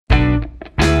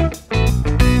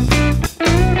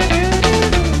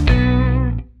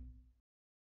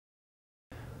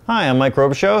Hi, I'm Mike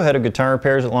Robichaux, head of guitar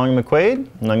repairs at Long & McQuade,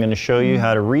 and I'm going to show you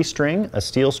how to restring a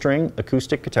steel string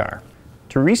acoustic guitar.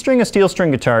 To restring a steel string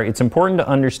guitar, it's important to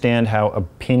understand how a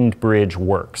pinned bridge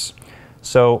works.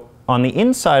 So on the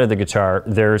inside of the guitar,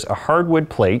 there's a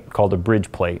hardwood plate called a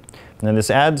bridge plate. And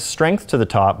this adds strength to the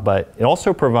top, but it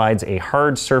also provides a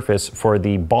hard surface for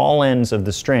the ball ends of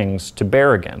the strings to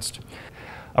bear against.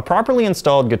 A properly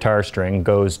installed guitar string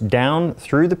goes down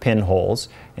through the pinholes,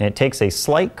 and it takes a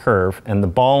slight curve, and the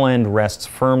ball end rests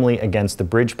firmly against the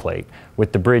bridge plate,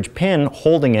 with the bridge pin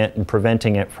holding it and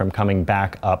preventing it from coming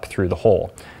back up through the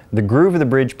hole. The groove of the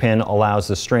bridge pin allows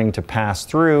the string to pass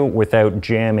through without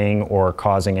jamming or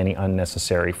causing any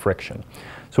unnecessary friction.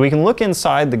 So we can look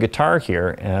inside the guitar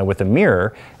here with a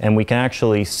mirror, and we can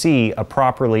actually see a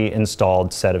properly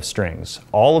installed set of strings.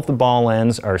 All of the ball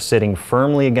ends are sitting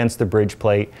firmly against the bridge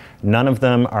plate. None of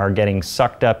them are getting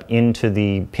sucked up into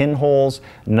the pinholes.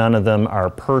 None of them are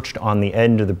perched on the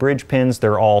end of the bridge pins.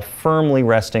 They're all firmly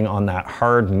resting on that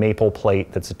hard maple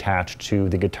plate that's attached to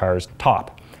the guitar's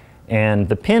top. And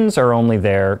the pins are only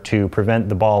there to prevent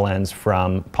the ball ends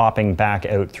from popping back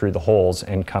out through the holes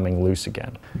and coming loose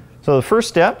again. So the first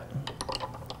step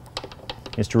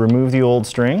is to remove the old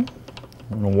string.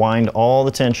 I'm going to wind all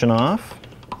the tension off.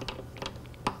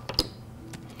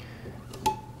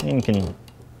 And you can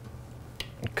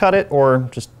cut it or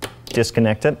just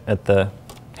disconnect it at the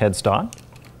headstock.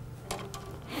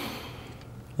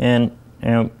 And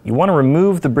you want to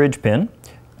remove the bridge pin.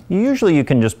 Usually you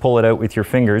can just pull it out with your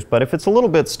fingers, but if it's a little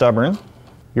bit stubborn,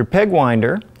 your peg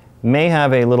winder may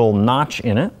have a little notch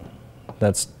in it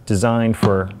that's designed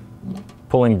for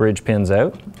pulling bridge pins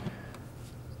out.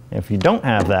 If you don't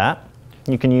have that,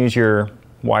 you can use your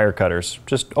wire cutters.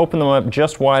 Just open them up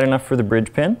just wide enough for the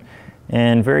bridge pin,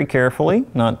 and very carefully,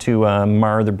 not to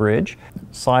mar the bridge,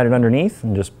 slide it underneath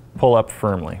and just pull up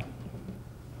firmly.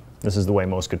 This is the way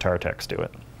most guitar techs do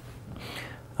it.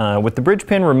 With the bridge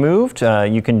pin removed,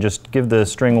 you can just give the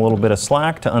string a little bit of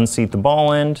slack to unseat the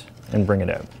ball end and bring it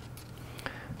out.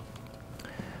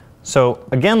 So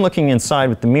again, looking inside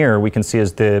with the mirror, we can see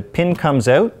as the pin comes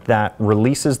out, that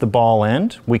releases the ball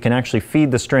end. We can actually feed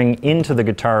the string into the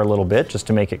guitar a little bit just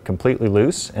to make it completely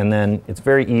loose, and then it's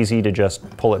very easy to just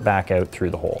pull it back out through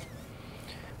the hole.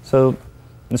 So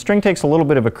the string takes a little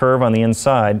bit of a curve on the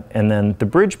inside, and then the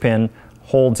bridge pin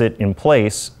holds it in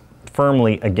place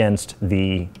firmly against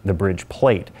the bridge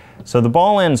plate. So the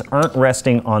ball ends aren't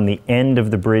resting on the end of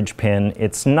the bridge pin.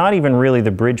 It's not even really the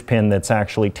bridge pin that's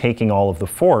actually taking all of the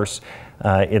force.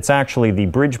 It's actually the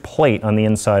bridge plate on the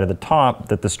inside of the top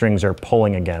that the strings are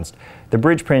pulling against. The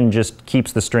bridge pin just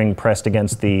keeps the string pressed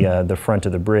against the front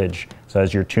of the bridge, so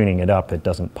as you're tuning it up, it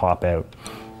doesn't pop out.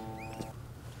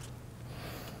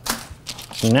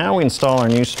 So now we install our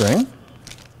new string.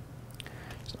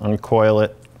 Just uncoil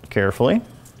it carefully.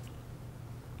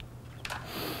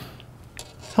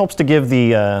 Helps to give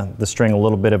the string a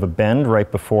little bit of a bend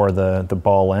right before the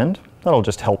ball end. That'll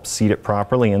just help seat it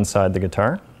properly inside the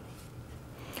guitar.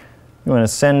 You want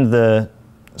to send the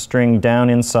string down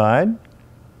inside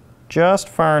just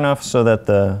far enough so that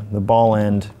the ball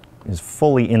end is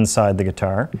fully inside the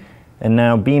guitar. And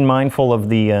now, being mindful of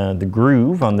the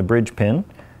groove on the bridge pin,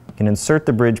 you can insert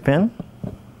the bridge pin.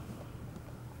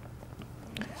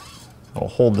 It'll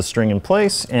hold the string in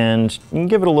place, and you can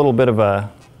give it a little bit of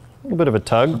a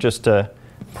tug just to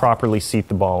properly seat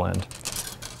the ball end.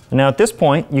 And now at this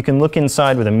point, you can look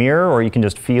inside with a mirror, or you can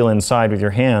just feel inside with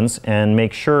your hands and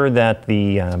make sure that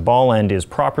the ball end is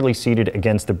properly seated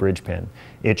against the bridge pin.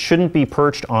 It shouldn't be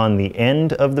perched on the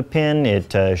end of the pin.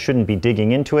 It shouldn't be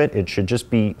digging into it. It should just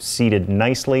be seated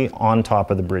nicely on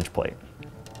top of the bridge plate.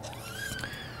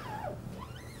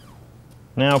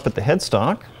 Now up at the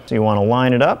headstock, so you want to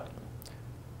line it up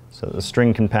so the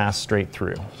string can pass straight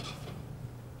through.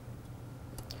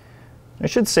 I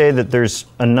should say that there's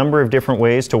a number of different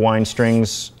ways to wind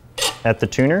strings at the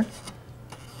tuner.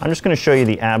 I'm just going to show you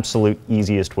the absolute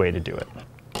easiest way to do it.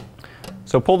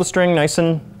 So pull the string nice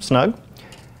and snug.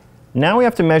 Now we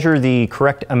have to measure the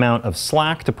correct amount of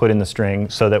slack to put in the string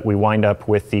so that we wind up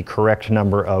with the correct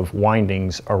number of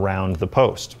windings around the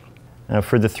post. Now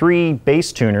for the 3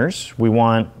 bass tuners, we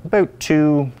want about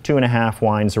 2.5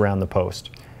 winds around the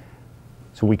post.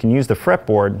 So we can use the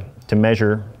fretboard to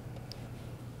measure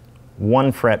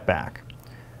 1 fret back.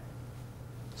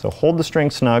 So hold the string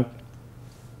snug,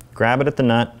 grab it at the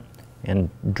nut,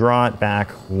 and draw it back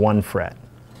 1 fret.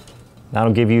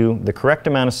 That'll give you the correct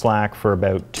amount of slack for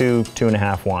about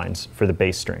 2.5 winds for the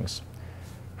bass strings.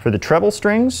 For the treble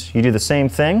strings, you do the same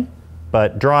thing,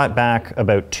 but draw it back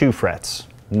about 2 frets.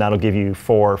 And that'll give you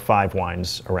 4 or 5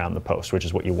 winds around the post, which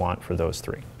is what you want for those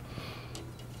 3.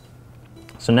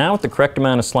 So now with the correct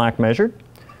amount of slack measured,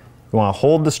 you want to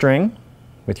hold the string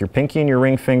with your pinky and your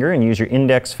ring finger and use your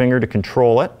index finger to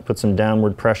control it, put some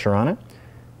downward pressure on it.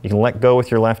 You can let go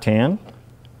with your left hand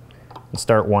and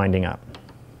start winding up.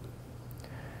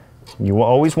 You will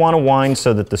always want to wind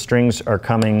so that the strings are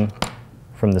coming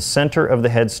from the center of the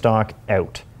headstock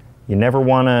out. You never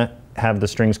want to have the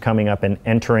strings coming up and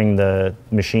entering the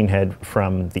machine head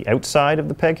from the outside of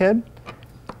the peg head.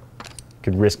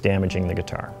 Could risk damaging the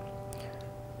guitar.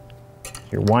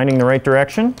 You're winding the right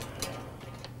direction.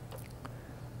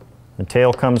 The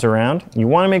tail comes around. You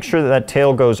want to make sure that that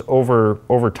tail goes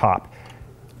over top.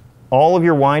 All of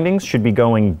your windings should be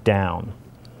going down.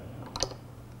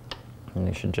 And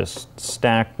they should just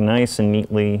stack nice and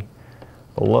neatly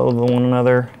below one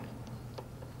another.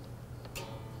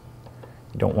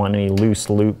 You don't want any loose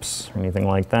loops or anything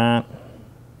like that.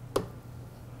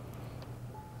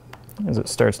 As it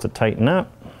starts to tighten up,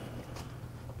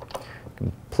 you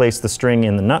can place the string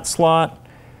in the nut slot.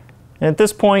 And at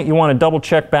this point, you want to double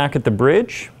check back at the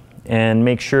bridge and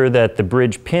make sure that the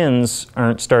bridge pins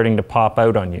aren't starting to pop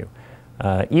out on you.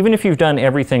 Even if you've done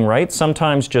everything right,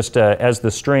 sometimes just as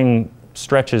the string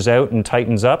stretches out and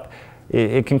tightens up,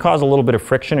 it can cause a little bit of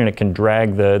friction and it can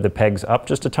drag the pegs up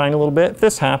just a tiny little bit. If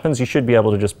this happens, you should be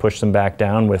able to just push them back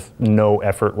down with no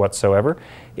effort whatsoever.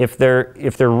 If they're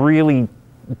really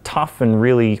tough and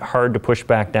really hard to push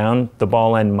back down, the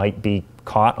ball end might be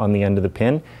caught on the end of the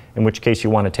pin, in which case you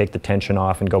want to take the tension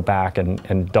off and go back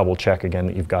and double check again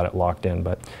that you've got it locked in.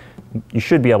 But you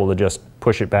should be able to just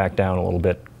push it back down a little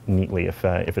bit neatly if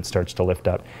it starts to lift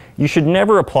up. You should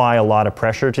never apply a lot of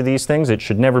pressure to these things. It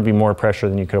should never be more pressure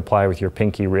than you could apply with your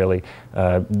pinky, really.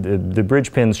 The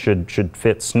bridge pins should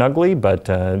fit snugly, but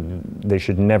they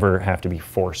should never have to be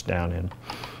forced down in.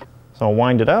 So I'll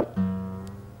wind it up.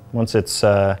 Once it's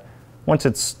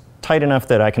tight enough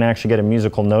that I can actually get a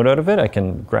musical note out of it, I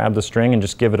can grab the string and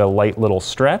just give it a light little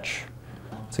stretch.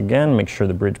 Once again, make sure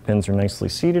the bridge pins are nicely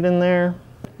seated in there.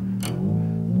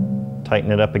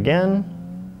 Tighten it up again.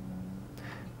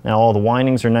 Now all the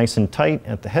windings are nice and tight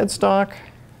at the headstock,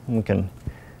 and we can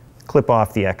clip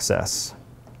off the excess.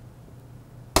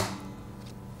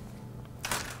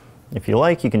 If you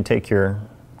like, you can take your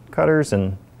cutters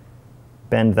and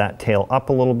bend that tail up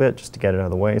a little bit just to get it out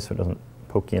of the way so it doesn't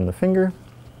poke you in the finger.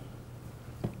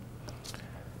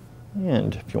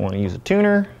 And if you want to use a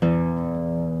tuner,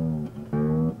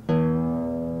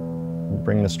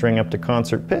 bring the string up to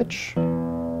concert pitch.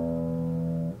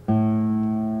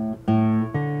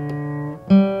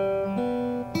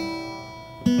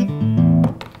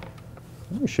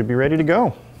 We should be ready to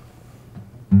go.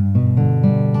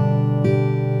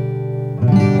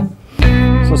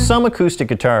 So some acoustic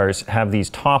guitars have these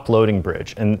top loading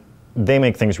bridge, and they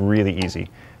make things really easy.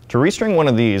 To restring one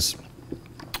of these,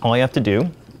 all you have to do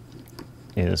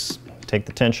is take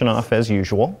the tension off as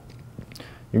usual.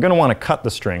 You're going to want to cut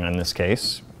the string in this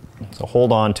case, so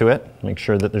hold on to it, make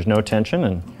sure that there's no tension,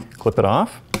 and clip it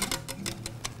off.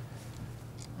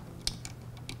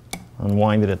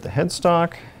 Unwind it at the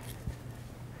headstock.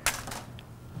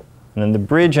 And then the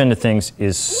bridge end of things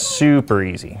is super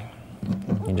easy.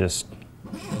 You just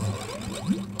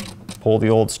pull the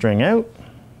old string out.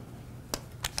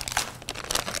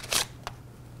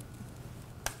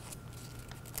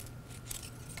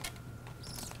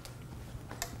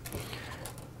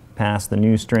 Pass the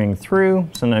new string through.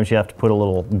 Sometimes you have to put a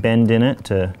little bend in it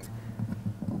to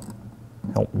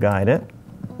help guide it.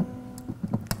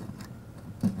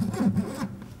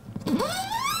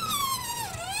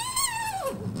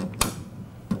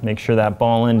 Make sure that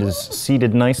ball end is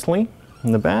seated nicely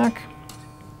in the back.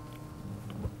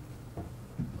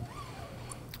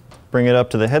 Bring it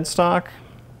up to the headstock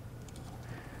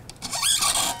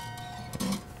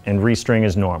and restring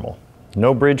as normal.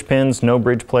 No bridge pins, no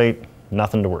bridge plate,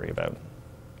 nothing to worry about.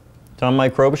 Tom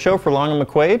Mike Robichaux for Long &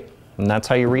 McQuade, and that's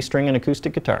how you restring an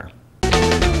acoustic guitar.